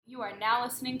You are now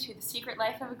listening to The Secret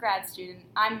Life of a Grad Student.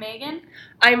 I'm Megan.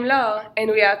 I'm Laure, and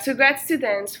we are two grad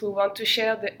students who want to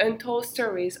share the untold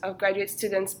stories of graduate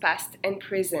students past and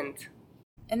present.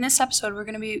 In this episode, we're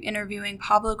going to be interviewing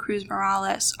Pablo Cruz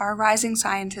Morales, our rising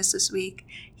scientist this week.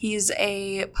 He's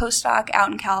a postdoc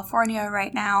out in California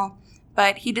right now,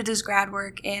 but he did his grad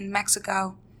work in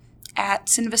Mexico at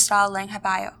Cinvestahl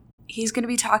Langhabayo. He's going to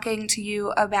be talking to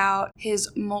you about his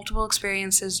multiple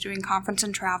experiences doing conference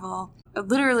and travel,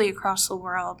 literally across the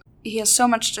world. He has so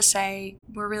much to say.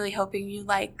 We're really hoping you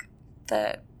like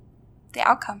the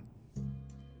outcome.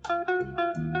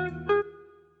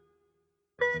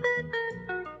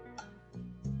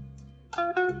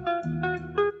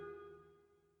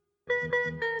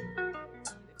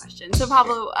 So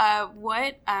Pablo,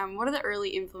 what are the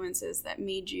early influences that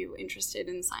made you interested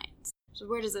in science? So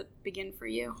where does it begin for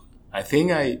you? I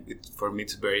think for me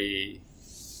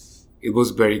it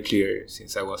was very clear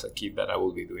since I was a kid that I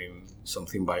will be doing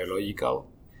something biological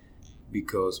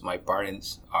because my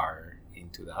parents are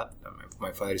into that.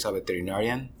 My father is a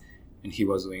veterinarian and he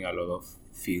was doing a lot of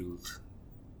field,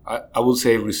 I would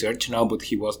say research now, but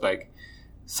he was like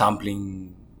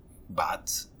sampling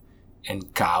bats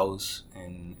and cows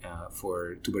and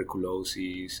for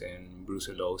tuberculosis and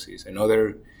brucellosis and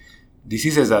other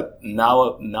diseases that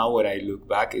now when I look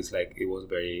back, it's like it was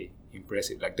very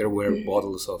impressive. Like there were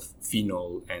bottles of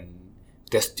phenol and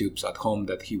test tubes at home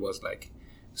that he was like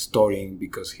storing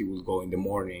because he would go in the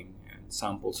morning and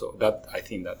sample. So that I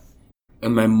think that,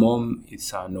 and my mom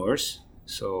is a nurse,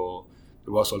 so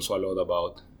there was also a lot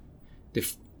about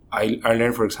I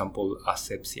learned, for example,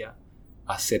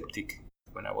 aseptic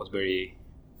when I was very,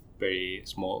 very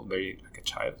small, very like a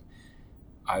child.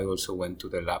 I also went to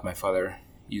the lab. My father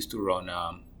used to run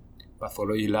a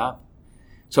pathology lab.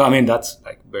 So, I mean, that's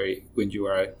like very, when you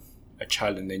are a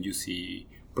child and then you see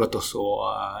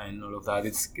protozoa and all of that,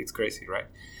 it's crazy, right?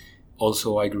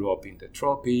 Also, I grew up in the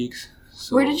tropics.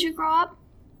 So where did you grow up?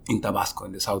 In Tabasco,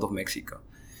 in the south of Mexico.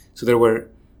 So there were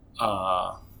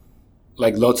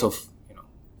like lots of,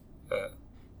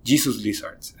 Jesus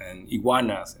lizards and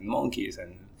iguanas and monkeys.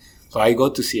 And so I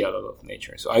got to see a lot of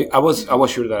nature. So I was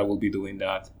sure that I would be doing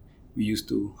that. We used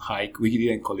to hike. We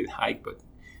didn't call it hike, but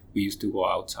we used to go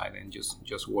outside and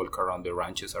just walk around the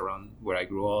ranches around where I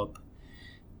grew up.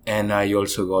 And I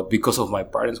also got, because of my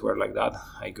parents were like that,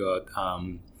 I got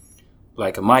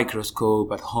like a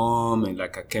microscope at home and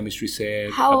like a chemistry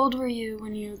set. How old were you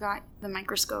when you got the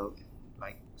microscope?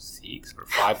 Like 6 or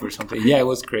 5 or something. Yeah, it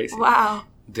was crazy. Wow.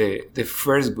 The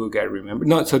first book I remember.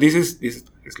 No, so this is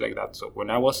like that. So when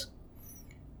I was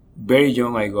very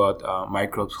young, I got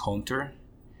Microbes Hunter.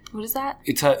 What is that?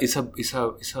 It's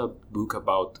a book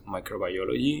about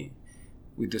microbiology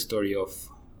with the story of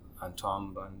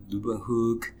Antoine van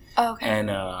Leeuwenhoek and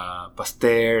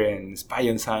Pasteur and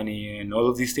Spallanzani and all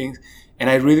of these things. And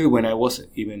I read it when I was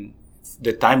even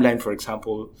the timeline, for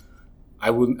example. I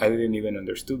didn't even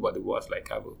understood what it was like.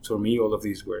 For me, all of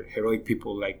these were heroic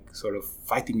people, like sort of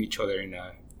fighting each other in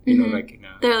a, like in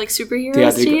a. They're like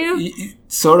superheroes to you.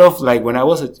 Sort of like when I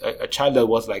was a child, I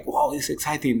was like, wow, it's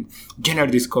exciting. Jenner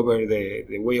discovered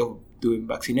the way of doing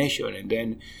vaccination, and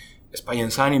then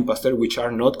Spallanzani and Pasteur, which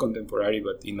are not contemporary,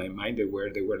 but in my mind they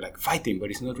were like fighting,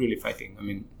 but it's not really fighting. I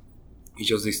mean, it's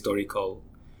just the historical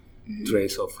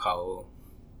trace of how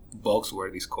bugs were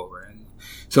discovered. And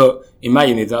so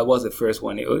imagine if that was the first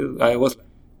one. I was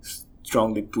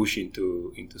strongly pushed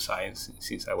into science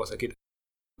since I was a kid.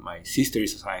 My sister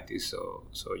is a scientist, so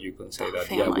you can say that.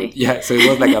 Family. So it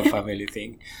was like a family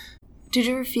thing. Did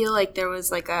you ever feel like there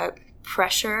was like a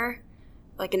pressure,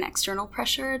 like an external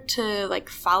pressure to like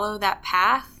follow that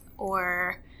path,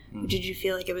 or did you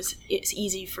feel like it's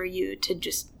easy for you to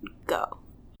just go?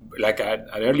 Like at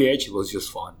an early age, it was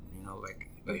just fun, like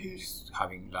just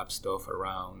having lab stuff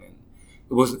around, and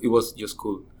it was just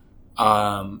cool.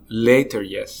 Later,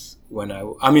 yes,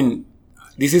 I mean,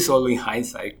 this is all in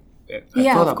hindsight. I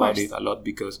thought about it a lot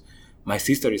because my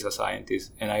sister is a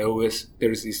scientist, and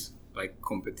there is this like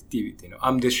competitivity.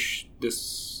 I'm the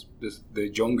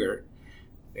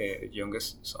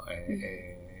youngest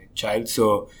child,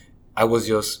 so I was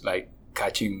just like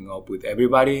catching up with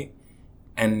everybody,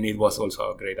 and it was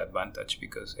also a great advantage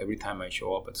because every time I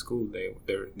show up at school,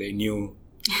 they knew,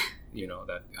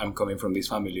 that I'm coming from this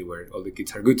family where all the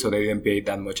kids are good, so they didn't pay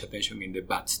that much attention in the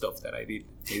bad stuff that I did.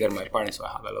 Neither my parents, so I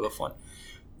had a lot of fun.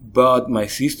 But my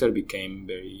sister became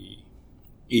very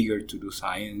eager to do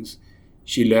science.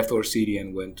 She left our city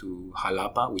and went to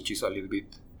Jalapa, which is a little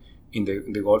bit in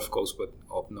the Gulf Coast, but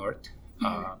up north,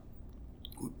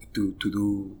 to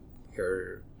do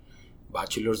her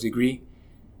bachelor's degree.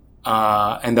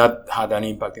 And that had an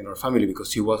impact in our family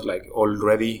because she was like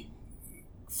already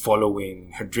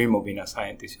following her dream of being a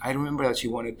scientist. I remember that she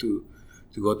wanted to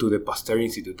go to the Pasteur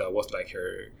Institute. That was like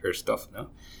her stuff, no?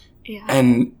 Yeah.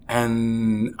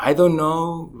 And I don't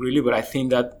know really, but I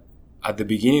think that at the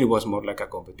beginning it was more like a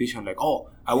competition. Like, oh,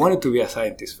 I wanted to be a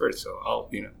scientist first, so I'll,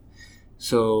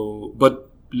 So, but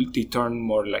it turned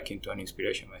more like into an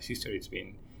inspiration. My sister, it's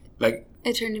been like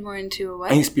it turned more into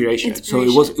what? Inspiration. So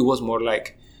it was more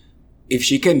like, if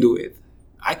she can do it,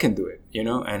 I can do it,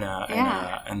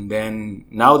 and then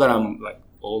now that I'm like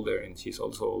older and she's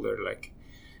also older, like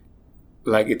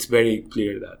it's very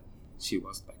clear that she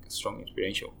was like a strong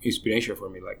inspiration for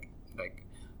me. Like,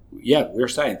 yeah, we're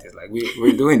scientists. Like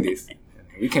we're doing this.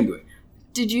 We can do it.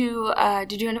 Did you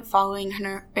end up following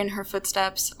her in her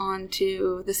footsteps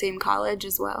onto the same college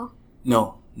as well?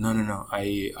 No.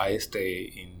 I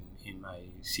stay in my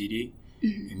city,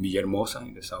 in Villahermosa,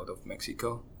 in the south of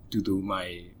Mexico, to do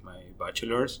my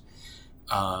bachelor's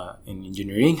in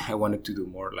engineering. I wanted to do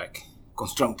more like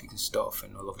constructing stuff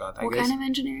and all of that. What kind of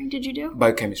engineering did you do?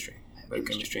 Biochemistry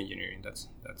engineering. That's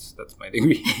my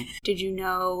degree. Did you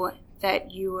know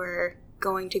that you were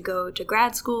going to go to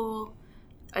grad school?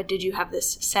 Did you have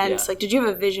this sense? Like, did you have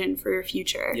a vision for your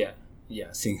future?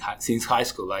 Yeah. Since high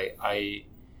school, I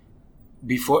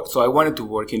wanted to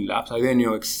work in labs. I didn't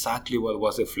know exactly what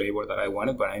was the flavor that I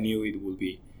wanted, but I knew it would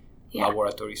be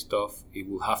laboratory stuff. It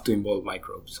will have to involve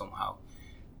microbes somehow.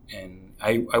 And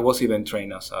I was even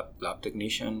trained as a lab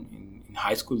technician. In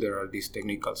high school, there are these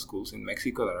technical schools in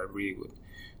Mexico that are really good.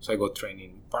 So I got trained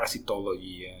in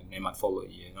parasitology and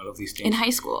hematology and all of these things. In high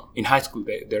school? In high school,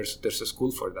 there's a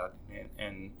school for that.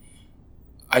 And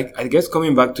I guess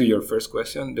coming back to your first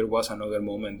question, there was another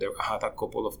moment. I had a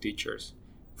couple of teachers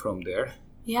from there.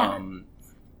 Yeah.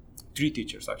 3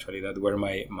 teachers, actually, that were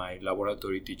my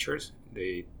laboratory teachers.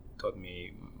 They taught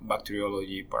me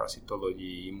bacteriology,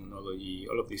 parasitology, immunology,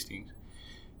 all of these things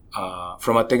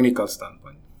from a technical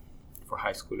standpoint for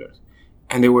high schoolers.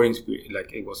 And they were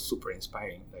it was super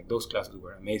inspiring. Like, those classes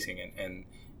were amazing. And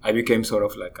I became sort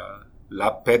of like a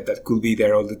lab pet that could be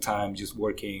there all the time, just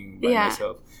working by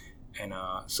myself. And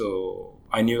so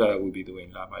I knew that I would be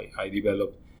doing lab. I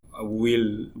developed a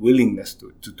willingness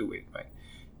to do it, right?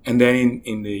 And then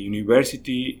in the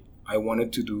university, I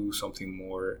wanted to do something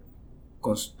more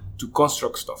to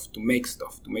construct stuff, to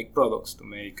make products,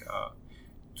 to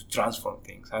transform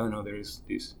things. I don't know. There is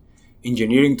this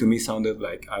engineering to me sounded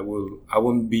like I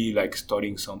won't be like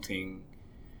studying something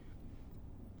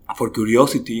for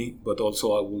curiosity, but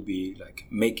also I will be like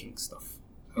making stuff.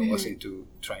 I was into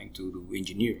trying to do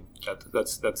engineering.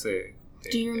 That's a.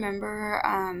 Do you remember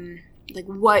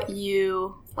what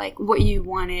you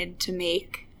wanted to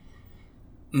make?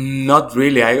 Not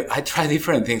really. I tried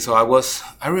different things. So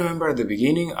I remember at the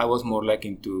beginning I was more like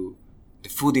into the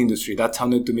food industry. That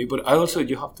sounded to me, but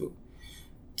you have to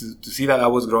see that I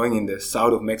was growing in the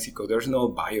south of Mexico. There's no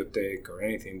biotech or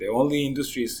anything. The only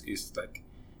industry is like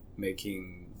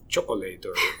making chocolate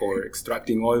or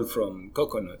extracting oil from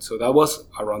coconut. So that was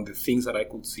around the things that I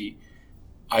could see.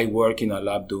 I work in a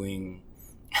lab doing.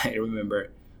 I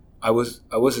remember I was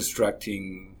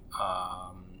extracting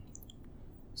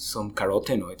some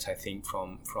carotenoids, I think,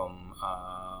 from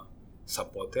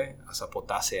sapote,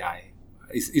 Sapotaceae.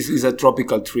 It's a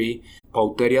tropical tree.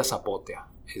 Pauteria sapotea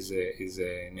is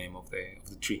the name of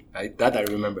the tree. That I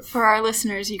remember. For our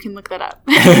listeners, you can look that up.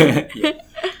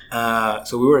 Yeah.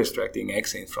 So we were extracting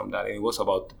hexanes from that. And it was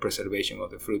about the preservation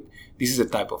of the fruit. This is a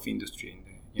type of industry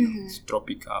in it's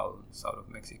tropical south of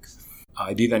Mexico.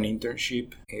 I did an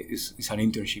internship. It's an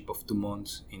internship of 2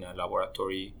 months in a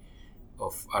laboratory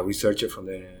of a researcher from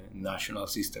the National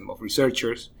System of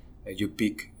Researchers. You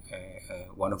pick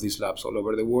one of these labs all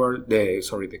over the world,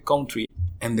 the country,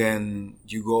 and then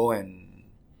you go and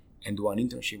do an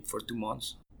internship for 2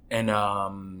 months. And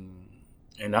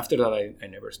after that, I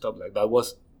never stopped. Like, that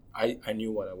was, I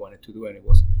knew what I wanted to do, and it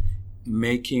was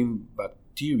making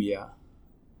bacteria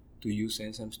to use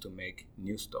enzymes to make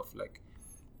new stuff, like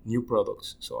new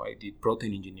products. So I did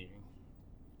protein engineering.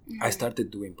 I started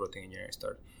doing protein engineering. I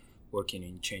started working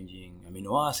in changing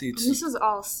amino acids. And this was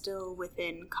all still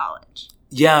within college.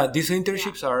 Yeah, these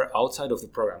internships are outside of the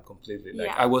program completely.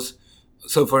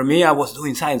 So for me, I was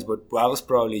doing science, but I was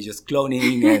probably just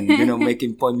cloning and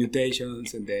making point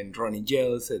mutations and then running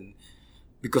gels, and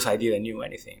because I didn't know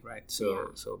anything, right?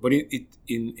 But it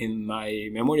in my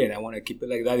memory, and I want to keep it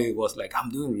like that. It was like,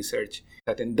 I'm doing research.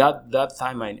 And that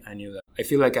time I knew that. I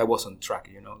feel like I was on track,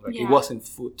 It wasn't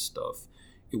food stuff.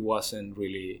 It wasn't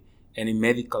really any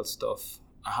medical stuff.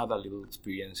 I had a little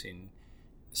experience in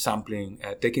sampling,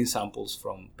 taking samples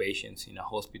from patients in a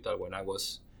hospital when I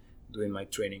was doing my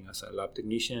training as a lab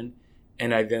technician,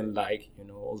 and I then like, you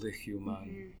know, all the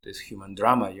this human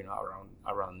drama, you know,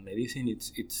 around medicine.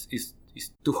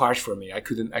 It's too harsh for me. I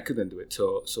couldn't do it.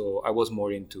 So I was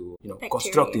more into, you know, Bacteria.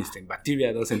 constructing things.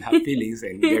 Bacteria doesn't have feelings,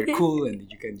 and they're cool, and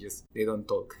they don't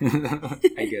talk.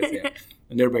 I guess, yeah,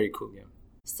 and they're very cool, yeah.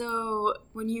 So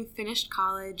when you finished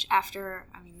college after,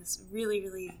 I mean, this really,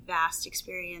 really vast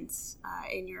experience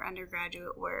in your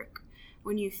undergraduate work,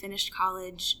 when you finished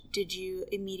college, did you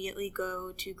immediately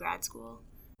go to grad school?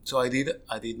 So I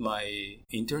did my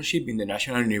internship in the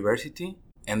National University,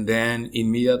 and then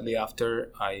immediately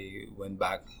after I went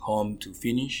back home to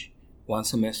finish one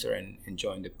semester and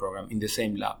joined the program in the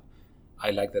same lab.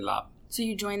 I like the lab. So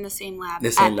you joined the same lab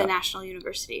The same at the lab. National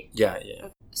University. Yeah.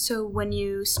 So when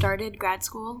you started grad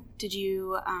school, did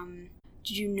you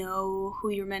know who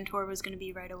your mentor was going to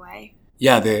be right away?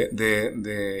 Yeah,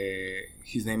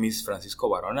 his name is Francisco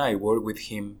Barona. I worked with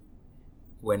him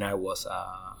when I was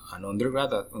an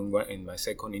undergrad in my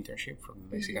second internship from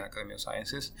the Mexican Academy of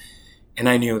Sciences. And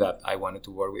I knew that I wanted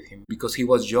to work with him because he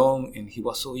was young and he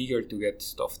was so eager to get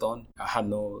stuff done. I had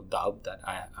no doubt that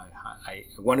I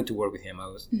wanted to work with him. I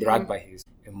was dragged by his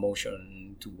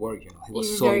emotion to work. You know, he was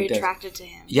you were so very intense. attracted to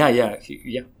him. Yeah.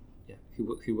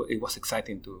 It was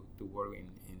exciting to work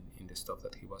in the stuff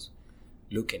that he was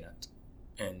looking at.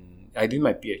 And I did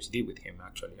my PhD with him,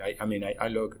 actually.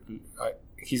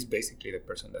 He's basically the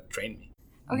person that trained me.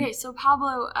 Okay, so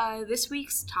Pablo, this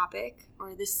week's topic,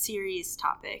 or this series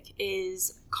topic,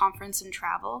 is conference and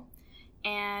travel.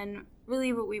 And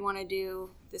really what we want to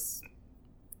do this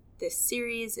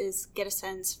series is get a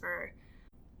sense for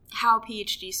how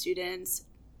PhD students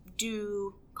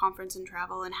do conference and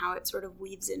travel and how it sort of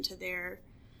weaves into their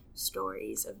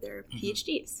stories of their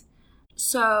PhDs.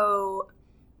 So,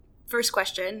 first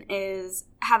question is,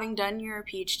 having done your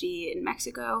PhD in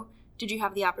Mexico, did you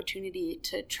have the opportunity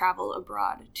to travel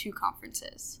abroad to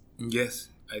conferences? Yes,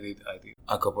 I did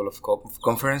a couple of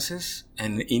conferences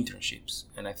and internships,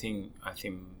 and I think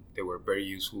they were very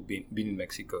useful. Being in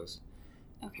Mexico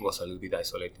was a little bit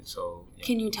isolated, so yeah.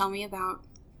 Can you tell me about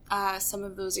some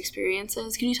of those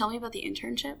experiences? Can you tell me about the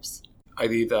internships? I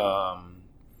did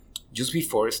just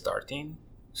before starting,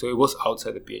 so it was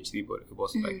outside the PhD, but it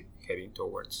was like heading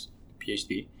towards the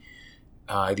PhD.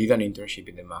 I did an internship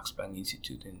in the Max Planck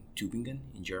Institute in Tübingen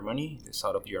in Germany, the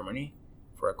south of Germany,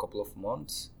 for a couple of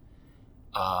months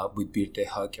with Birte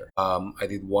Hacker. I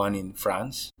did one in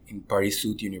France, in Paris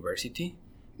Sud University,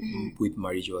 with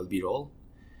Marie-Joëlle Birol.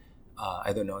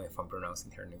 I don't know if I'm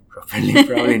pronouncing her name properly,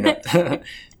 probably not.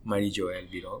 Marie-Joëlle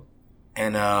Birol.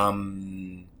 And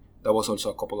that was also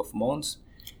a couple of months.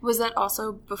 Was that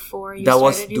also before you started your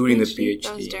was during PhD? the PhD.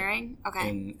 That was during?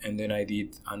 Okay. And then I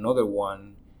did another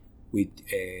one with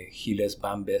Gilles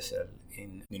van Bessel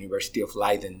in the University of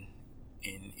Leiden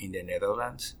in the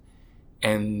Netherlands.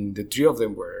 And the three of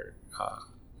them were,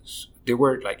 they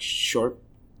were like short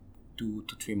 2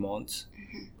 to 3 months,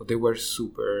 but they were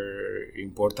super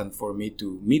important for me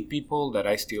to meet people that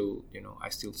I still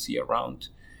see around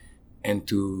and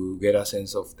to get a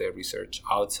sense of the research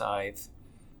outside.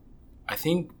 I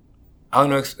don't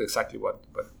know exactly what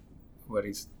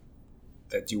is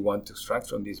that you want to extract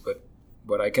from this, but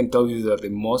I can tell you that the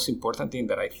most important thing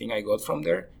that I think I got from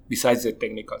there, besides the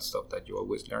technical stuff that you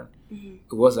always learn,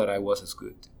 it was that I was as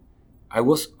good. I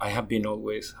have been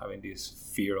always having this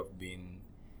fear of being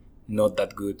not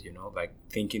that good, you know, like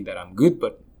thinking that I'm good,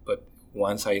 but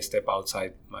once I step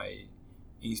outside my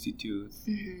institute,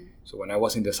 so when I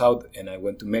was in the South and I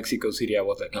went to Mexico City, I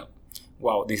was like,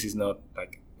 wow, this is not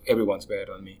like everyone's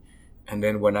better than me. And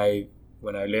then when I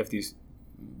left these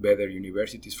better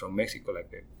universities from Mexico, like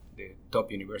the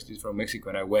top universities from Mexico,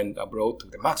 and I went abroad to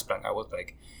the Max Planck, I was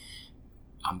like,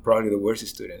 I'm probably the worst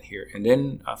student here. And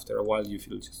then after a while you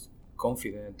feel just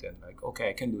confident and like, okay,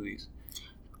 I can do this.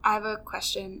 I have a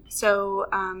question. So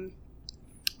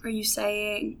are you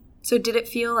saying, so did it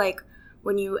feel like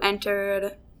when you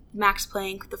entered Max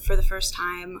Planck for the first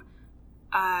time,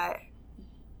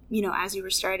 as you were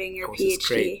starting your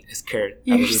PhD? Scared.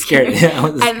 I was scared.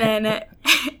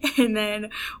 And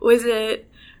then was it,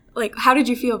 like, how did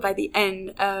you feel by the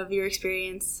end of your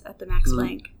experience at the Max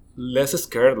Planck? Less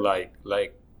scared, like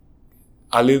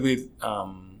a little bit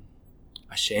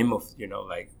ashamed of,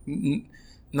 like,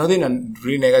 not in a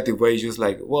really negative way, just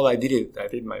like, well, I did it. I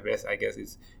did my best, I guess.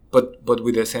 But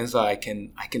with the sense that I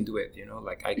can do it,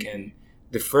 like I can.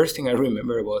 The first thing I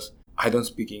remember was I don't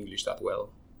speak English that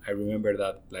well. I remember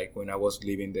that, like, when I was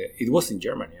leaving it was in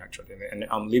Germany, actually, and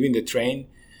I'm leaving the train,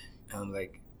 and I'm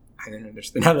like, I don't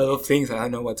understand a lot of things. I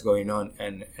don't know what's going on.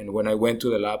 And when I went to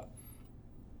the lab,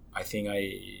 I think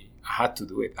I had to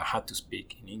do it. I had to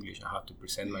speak in English. I had to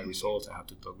present my results. I had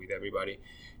to talk with everybody.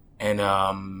 And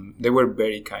they were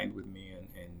very kind with me and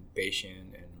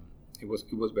patient, and it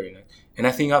was very nice. And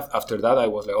I think after that, I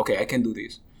was like, okay, I can do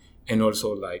this. And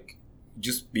also, like,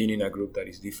 just being in a group that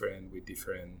is different, with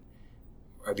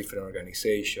a different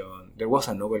organization. There was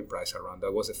a Nobel Prize around.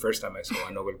 That was the first time I saw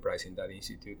a Nobel Prize in that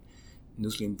institute.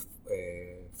 Nuslim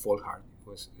Folhard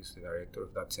is the director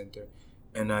of that center.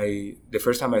 And the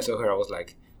first time I saw her, I was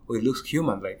like, oh, it looks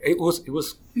human. Like, it was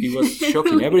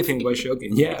shocking. Everything was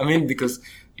shocking. Yeah, I mean, because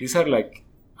these are like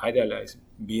idealized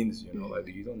beings, like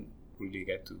you don't really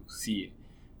get to see it.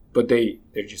 But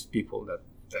they're just people that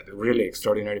are really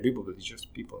extraordinary people, but it's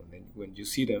just people. And then when you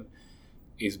see them,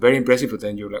 it's very impressive. But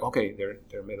then you're like, okay,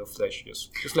 they're made of flesh,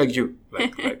 just like you.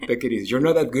 Like take it easy. You're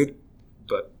not that good,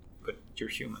 but you're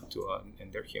human too,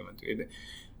 and they're human too.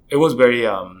 It was very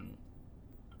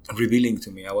revealing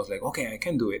to me. I was like, okay, I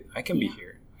can do it. I can be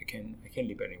here. I can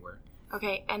live anywhere.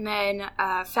 Okay, and then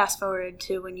fast forward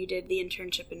to when you did the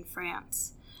internship in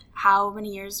France. How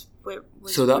many years were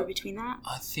between that?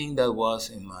 I think that was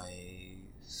in my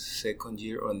second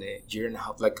year, or the year and a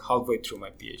half, like halfway through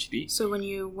my PhD. So when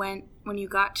you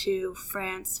got to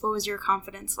France, what was your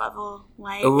confidence level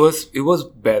like? It was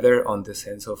better on the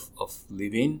sense of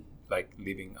living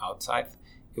outside.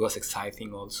 It was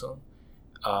exciting also.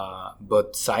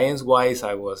 But science-wise,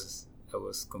 I was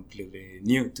completely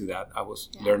new to that. I was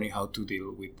learning how to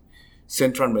deal with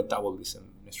central metabolism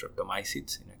in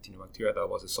Streptomycetes, in Actinobacteria. That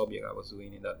was the subject I was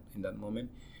doing in that moment.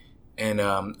 And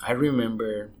I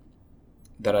remember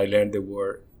that I learned the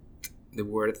word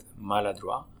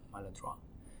maladroit,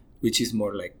 which is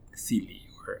more like silly,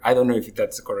 or I don't know if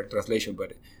that's the correct translation,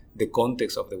 but the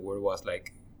context of the word was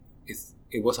like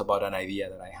it was about an idea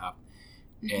that I have.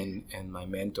 And my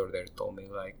mentor there told me,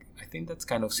 like, I think that's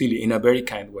kind of silly, in a very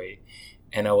kind way.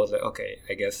 And I was like, okay,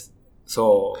 I guess.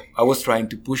 So I was trying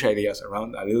to push ideas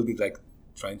around a little bit, like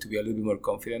trying to be a little bit more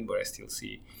confident, but I still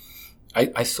see.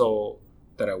 I saw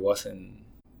that I wasn't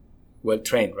well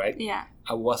trained, right? Yeah.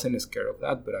 I wasn't scared of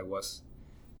that, but I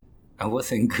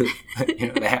wasn't good.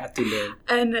 I had to learn.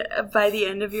 And by the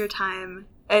end of your time,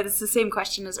 it's the same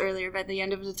question as earlier, by the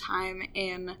end of the time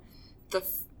in the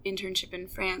internship in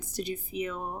France, did you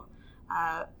feel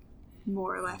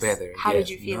more or less better? How did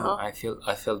you feel? No, I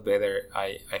felt better.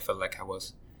 I felt like I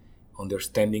was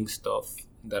understanding stuff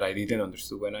that I didn't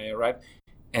understand when I arrived,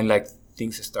 and like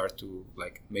things start to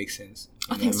like make sense.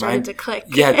 Things started to click.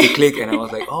 Yeah, to click, and I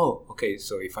was like, oh, okay.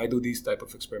 So if I do this type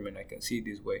of experiment, I can see it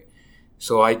this way.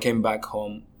 So I came back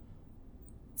home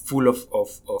full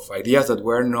of ideas that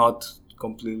were not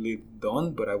completely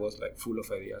done, but I was like full of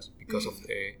ideas because of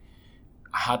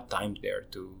I had time there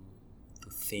to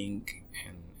think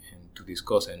and to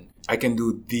discuss, and I can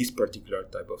do this particular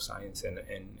type of science, and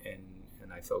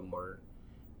I felt more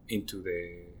into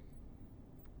the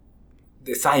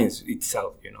science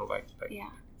itself, like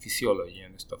physiology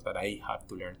and stuff that I had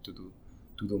to learn to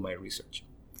do my research.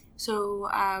 So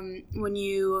when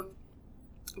you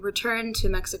returned to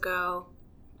Mexico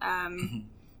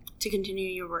to continue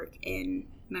your work in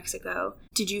Mexico,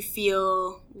 did you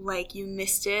feel like you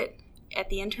missed it at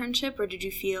the internship, or did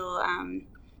you feel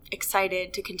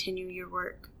excited to continue your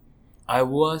work? I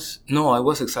was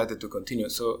excited to continue.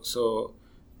 So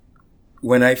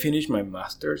when I finished my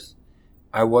master's,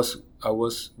 I was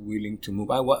willing to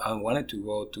move. I wanted to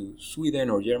go to Sweden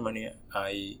or Germany.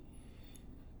 I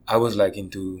was like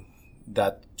into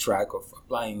that track of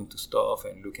applying to stuff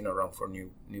and looking around for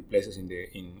new places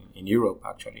in Europe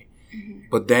actually. Mm-hmm.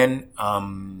 But then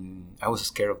I was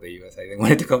scared of the US. I didn't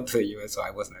want to come to the US, so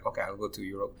I was like, okay, I'll go to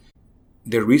Europe.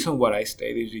 The reason why I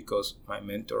stayed is because my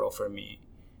mentor offered me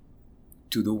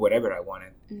to do whatever I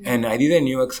wanted. Mm-hmm. And I didn't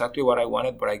know exactly what I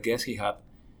wanted, but I guess he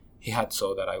had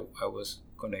saw that I was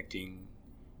connecting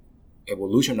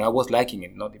evolution. I was liking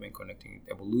it, not even connecting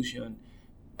evolution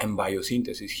and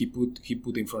biosynthesis. He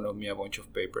put in front of me a bunch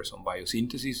of papers on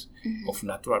biosynthesis of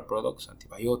natural products,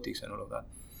 antibiotics, and all of that.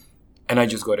 And I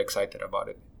just got excited about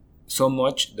it so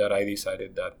much that I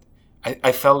decided that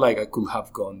I felt like I could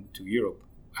have gone to Europe.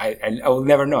 I will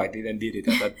never know. I didn't did it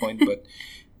at that point, but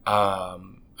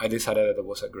I decided that it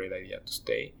was a great idea to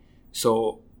stay.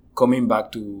 So coming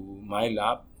back to my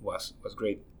lab was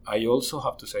great. I also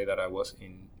have to say that I was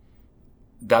in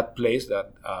that place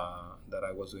that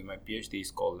I was doing my PhD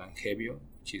is called Langevio,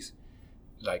 which is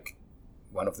like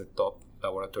one of the top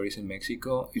laboratories in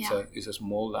Mexico. It's a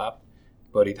small lab,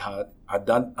 but it had at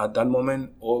that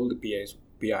moment all the PIs,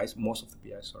 most of the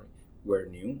PIs, were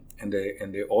new, and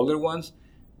the older ones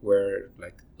were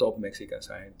like top Mexican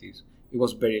scientists. It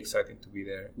was very exciting to be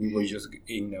there. We were just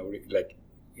in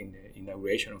the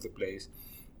inauguration of the place.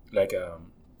 like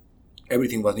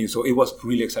everything was new. So it was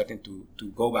really exciting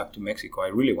to go back to Mexico. I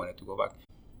really wanted to go back.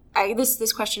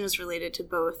 This question is related to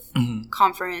both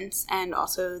conference and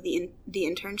also the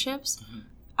internships.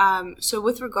 So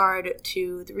with regard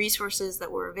to the resources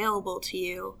that were available to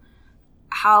you,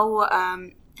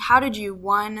 how did you,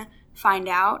 one, find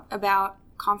out about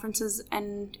conferences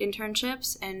and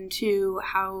internships, and two,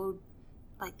 how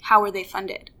were they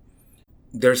funded?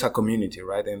 There's a community,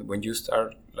 right? And when you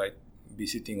start like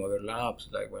visiting other labs,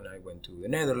 like when I went to the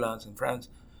Netherlands and France,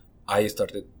 I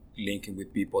started linking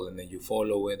with people, and then you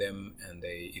follow with them, and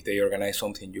if they organize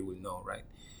something, you will know, right?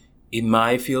 In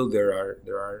my field, there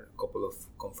are a couple of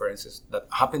conferences that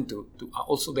happen to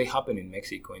also they happen in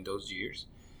Mexico in those years.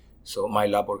 So my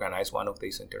lab organized one of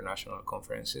these international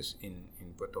conferences in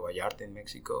Puerto Vallarta in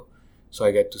Mexico. So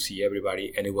I get to see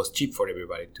everybody, and it was cheap for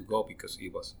everybody to go because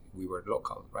we were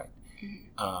local, right?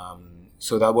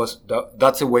 So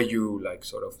that's the way you like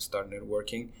sort of start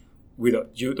networking.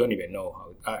 You don't even know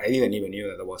how. I didn't even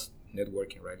know that was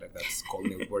networking, right? Like that's called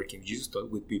networking. You just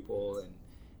talk with people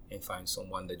and find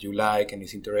someone that you like and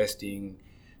is interesting,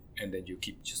 and then you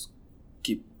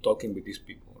keep talking with these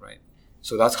people, right?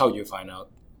 So that's how you find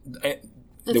out.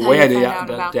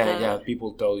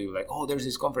 People tell you like, oh, there's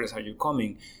this conference, are you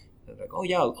coming? And like, oh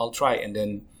yeah, I'll try. And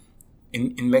then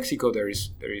in Mexico there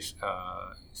is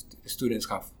students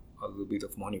have a little bit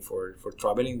of money for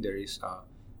traveling.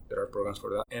 There are programs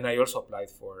for that, and I also applied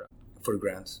for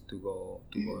grants to go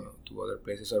to other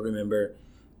places. I remember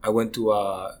I went to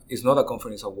it's not a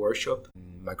conference, a workshop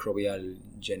in microbial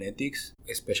genetics,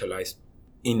 specialized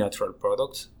in natural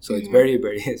products. So it's very,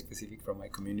 very specific from my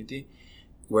community,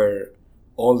 where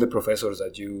all the professors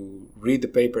that you read the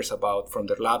papers about from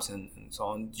their labs and so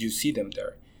on, you see them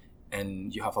there.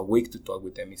 And you have a week to talk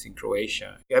with them. It's in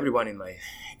Croatia. Everyone in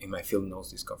my field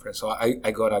knows this conference. So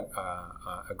I got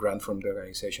a grant from the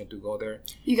organization to go there.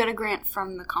 You got a grant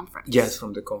from the conference? Yes,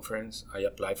 from the conference. I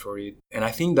applied for it. And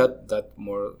I think that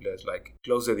more or less like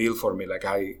closed the deal for me. Like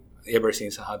ever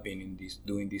since I have been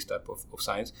doing this type of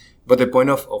science. But the point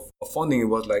of funding, it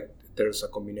was like there's a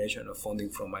combination of funding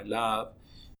from my lab,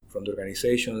 from the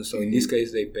organization. So in this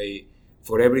case, they pay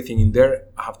for everything in there.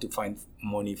 I have to find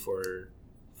money for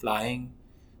flying,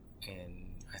 and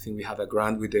I think we had a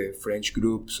grant with the French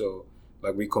group, so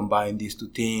like we combine these two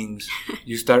things.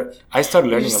 I start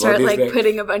learning about this. Like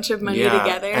putting a bunch of money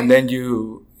together, and then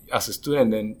you, as a student,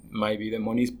 then maybe the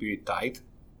money is pretty tight.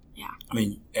 Yeah, I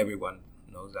mean everyone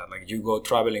knows that. Like you go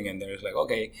traveling, and there's like,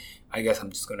 okay, I guess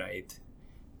I'm just gonna eat,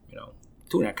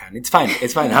 tuna can. It's fine.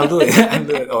 I'll do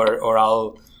it, or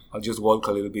I'll just walk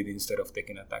a little bit instead of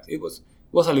taking a taxi. It was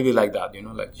a little bit like that,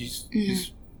 like you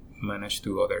just manage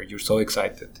to go there. You're so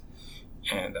excited,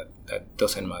 and that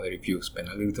doesn't matter if you spend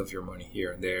a little of your money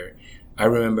here and there. I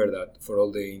remember that for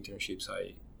all the internships,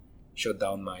 I shut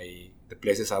down the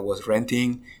places I was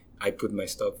renting. I put my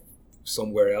stuff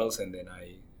somewhere else, and then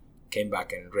I came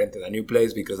back and rented a new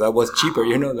place because that was cheaper,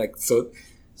 like so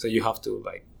you have to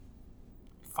like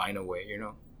find a way,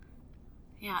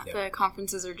 Yeah, the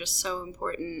conferences are just so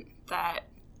important that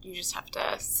you just have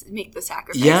to make the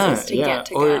sacrifices to get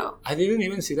to go. I didn't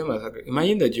even see them as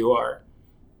imagine that you are,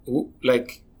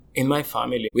 like, in my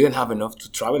family, we didn't have enough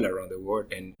to travel around the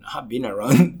world, and I have been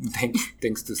around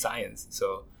thanks to science.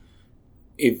 So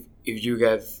if you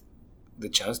get the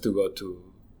chance to go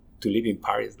to live in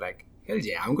Paris, like, hell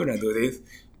yeah, I'm going to do this.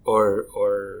 Or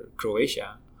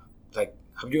Croatia. Like,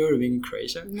 have you ever been in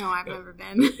Croatia? No, I've never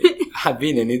been. I've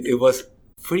been, and it was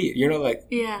free,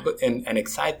 and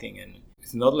exciting, and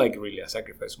it's not like really a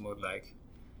sacrifice, more like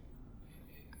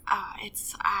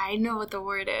I know what the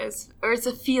word is, or it's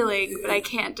a feeling, but I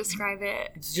can't describe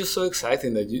it. It's just so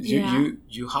exciting that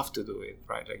you have to do it,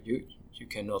 right? Like you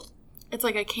cannot. It's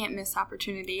like a can't miss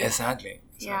opportunity. Exactly.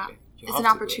 Yeah, it's an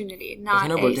opportunity,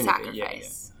 not a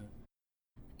sacrifice. Yeah.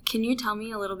 Can you tell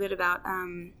me a little bit about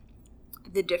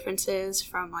the differences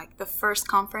from like the first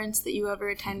conference that you ever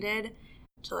attended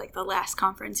to like the last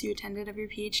conference you attended of your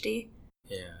PhD?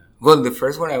 Yeah. Well, the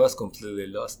first one I was completely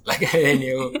lost. Like I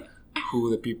knew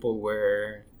who the people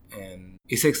were, and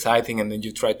it's exciting. And then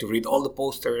you try to read all the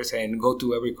posters and go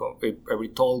to every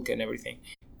talk and everything.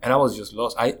 And I was just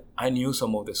lost. I knew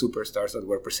some of the superstars that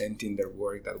were presenting their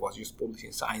work that was just published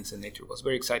in Science and Nature. It was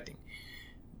very exciting.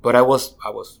 But I was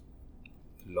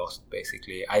lost,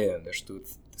 basically. I didn't understood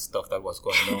the stuff that was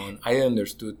going on. I didn't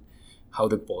understood how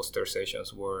the poster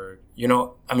sessions were.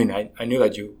 I mean, I knew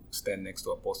that you stand next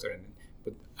to a poster,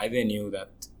 but I didn't knew that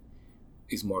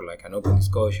it's more like an open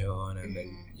discussion. And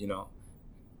then,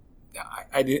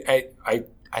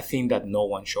 I think that no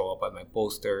one showed up at my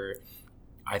poster.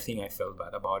 I think I felt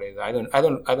bad about it. I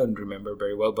don't remember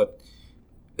very well, but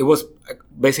it was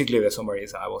basically the summary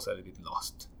is I was a little bit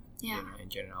lost, Yeah. in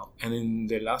general. And in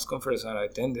the last conference that I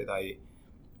attended, I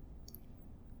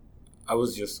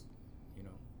was just,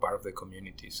 part of the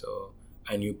community. So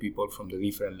I knew people from the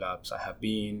different labs I have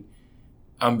been.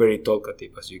 I'm very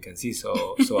talkative, as you can see.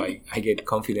 So I get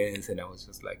confidence, and I was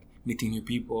just like meeting new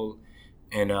people.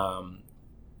 And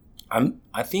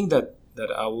I think that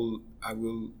I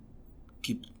will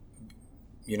keep,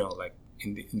 like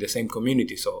in the same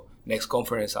community. So next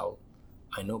conference,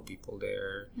 I know people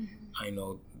there. Mm-hmm. I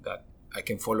know that I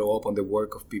can follow up on the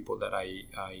work of people that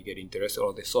I get interested,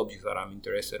 or the subjects that I'm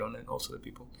interested on, and also the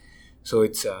people. So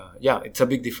it's a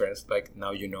big difference. Like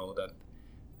now you know that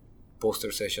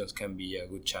poster sessions can be a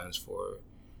good chance for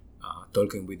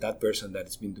talking with that person that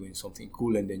has been doing something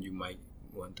cool, and then you might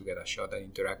want to get a shot at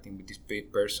interacting with this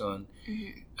paid person.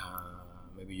 Mm-hmm.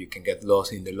 Maybe you can get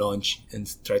lost in the lunch and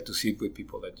try to sit with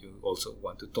people that you also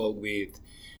want to talk with.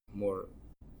 More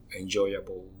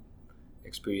enjoyable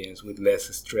experience with less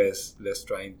stress, less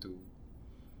trying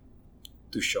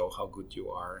to show how good you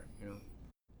are.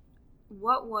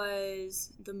 What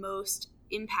was the most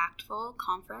impactful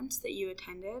conference that you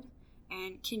attended?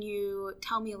 And can you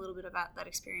tell me a little bit about that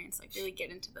experience? Like really get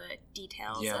into the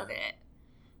details of it.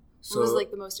 What was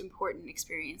like the most important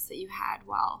experience that you had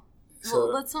while...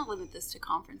 Well, let's not limit this to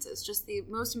conferences. Just the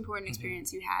most important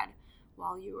experience you had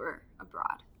while you were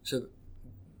abroad. So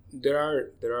there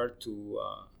are two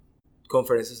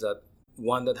conferences. That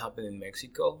one that happened in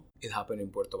Mexico. It happened in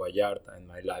Puerto Vallarta, and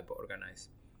my lab organized.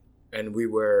 And we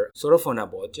were sort of on a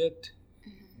budget.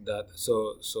 Mm-hmm.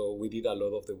 So we did a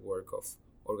lot of the work of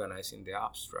organizing the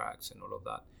abstracts and all of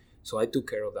that. So I took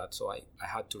care of that. So I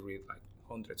had to read like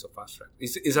hundreds of abstracts.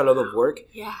 It's a lot of work.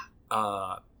 Yeah.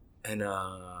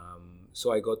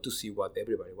 So I got to see what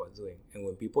everybody was doing. And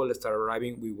when people started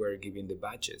arriving, we were giving the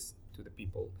badges to the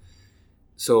people.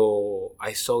 So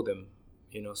I saw them,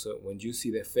 so when you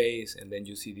see the face and then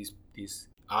you see this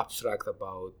abstract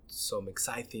about some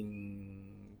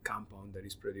exciting compound that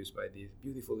is produced by this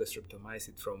beautiful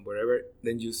streptomycin from wherever,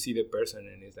 then you see the person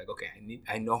and it's like, okay,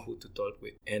 I know who to talk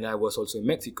with. And I was also in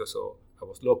Mexico, so I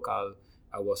was local.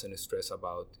 I wasn't stressed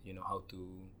about, how to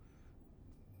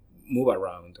move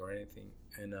around or anything.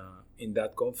 And in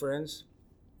that conference,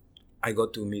 I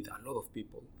got to meet a lot of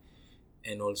people.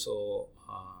 And also,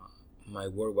 my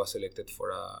work was selected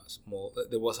for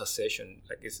there was a session,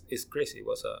 like it's crazy. It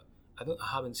was I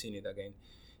haven't seen it again.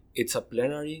 It's a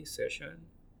plenary session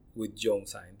with young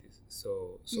scientists.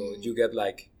 So you get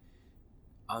like,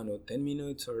 10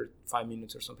 minutes or 5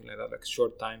 minutes or something like that, like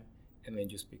short time. And then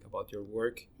you speak about your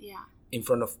work in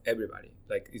front of everybody.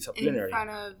 Like it's a plenary. In front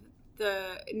of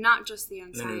not just the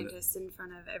young scientists, in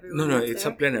front of everyone. No, it's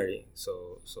a plenary.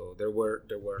 So there were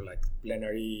like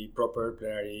proper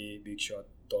plenary big shot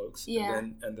talks. Yeah.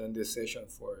 And then the session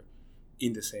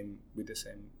in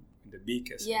the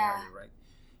big scenario, right?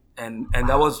 And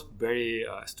that was very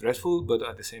stressful, but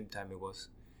at the same time it was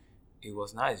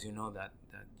nice, that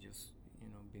just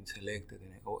being selected,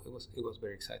 and it was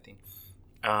very exciting.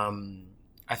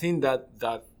 I think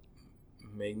that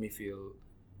made me feel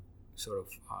sort of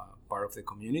part of the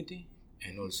community,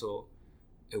 and also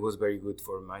it was very good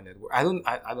for my network. I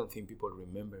don't think people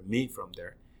remember me from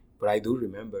there, but I do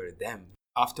remember them.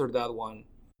 After that one,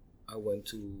 I went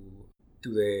to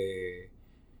the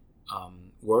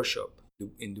workshop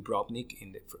in Dubrovnik,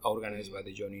 organized by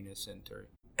the John Innes Center,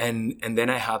 and then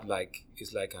I had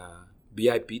it's like a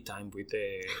VIP time with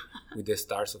the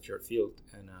stars of your field,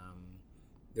 and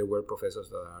there were professors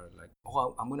that are like,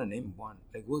 oh, I'm gonna name one.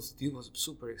 Like, this was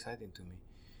super exciting to me.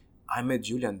 I met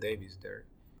Julian Davis there,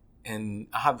 and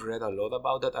I have read a lot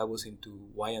about that. I was into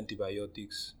why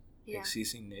antibiotics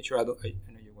exist in nature. I know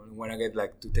you want to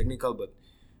get too technical, but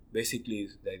basically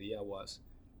the idea was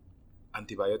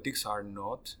antibiotics are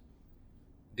not.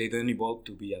 They don't evolve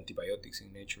to be antibiotics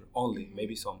in nature. Only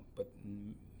maybe some, but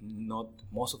not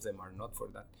most of them are not for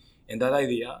that. And that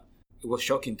idea, it was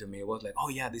shocking to me. It was like, oh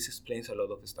yeah, this explains a lot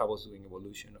of the stuff. I was doing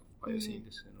evolution of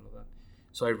biosynthesis and all of that.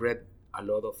 So I read a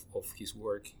lot of his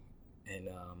work, and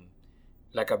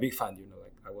like a big fan,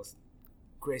 I was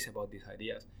crazy about these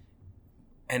ideas.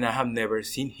 And I have never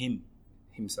seen him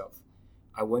himself.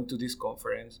 I went to this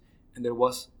conference, and there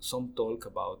was some talk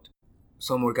about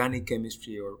some organic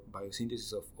chemistry or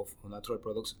biosynthesis of natural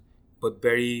products, but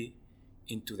very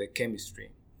into the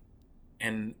chemistry.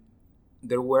 And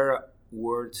there were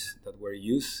words that were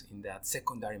used in that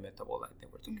secondary metabolite. They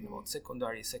were talking about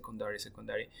secondary.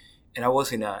 And I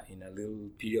was in a little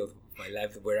period of my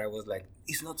life where I was like,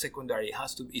 it's not secondary,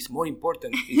 it's more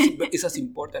important. It's as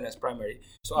important as primary.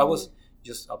 So I was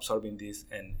just absorbing this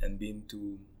and being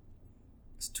too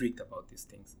strict about these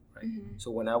things, right? Mm-hmm.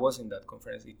 So when I was in that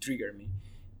conference, it triggered me,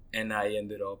 and I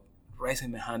ended up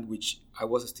raising my hand, which I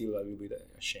was still a little bit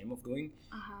ashamed of doing.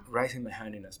 Raising my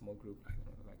hand in a small group, I don't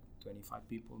know, like 25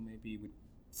 people maybe,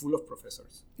 full of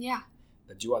professors. Yeah.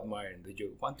 That you admire and that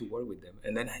you want to work with them.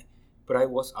 And then but I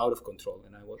was out of control,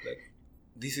 and I was like,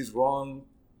 this is wrong.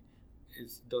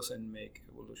 It doesn't make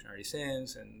evolutionary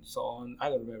sense, and so on. I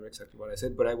don't remember exactly what I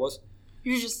said, but I was.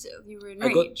 You were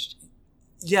enraged.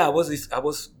 I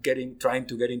was trying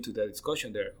to get into the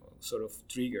discussion there, sort of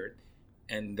triggered,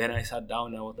 and then I sat down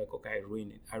and I was like, okay,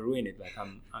 I ruined it. Like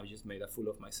I just made a fool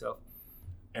of myself.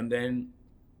 And then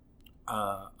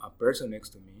a person next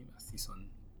to me, a seasoned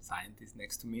scientist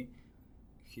next to me,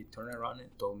 he turned around and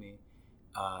told me,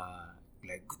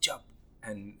 like, good job,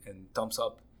 and thumbs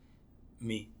up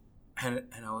me, and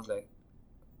I was like,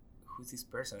 who's this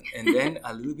person? And then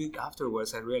a little bit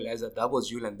afterwards, I realized that was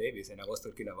Julian Davis, and I was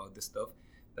talking about the stuff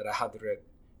that I had read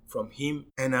from him,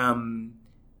 and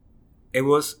it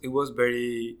was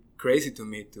very crazy to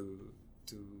me to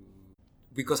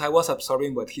because I was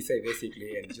absorbing what he said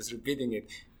basically and just repeating it.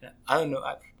 I don't know,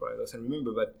 I probably doesn't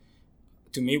remember, but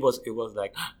to me it was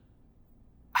like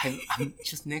I'm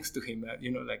just next to him,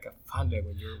 like a fan, like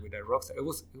when you're with a rock star. It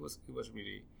was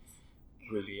really,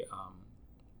 really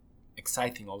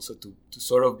exciting also to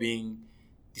sort of being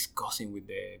discussing with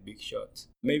the big shots.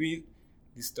 Maybe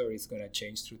this story is gonna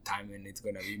change through time and it's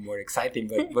gonna be more exciting,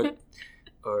 but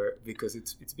or because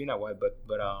it's been a while, but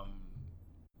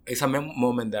it's a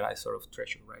moment that I sort of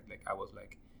treasure, right? Like I was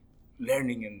like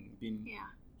learning and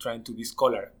trying to be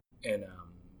scholar, and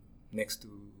next to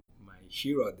my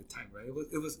hero at the time, right? It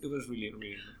was really,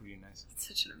 really, really nice. It's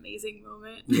such an amazing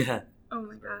moment. Yeah. Oh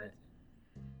my god.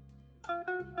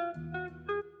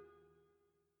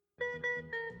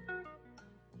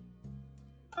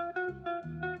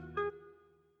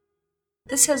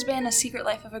 This has been A Secret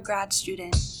Life of a Grad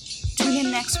Student. Tune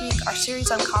in next week. Our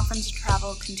series on conference and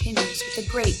travel continues with the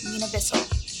great Mina Bissell.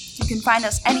 You can find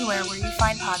us anywhere where you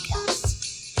find podcasts.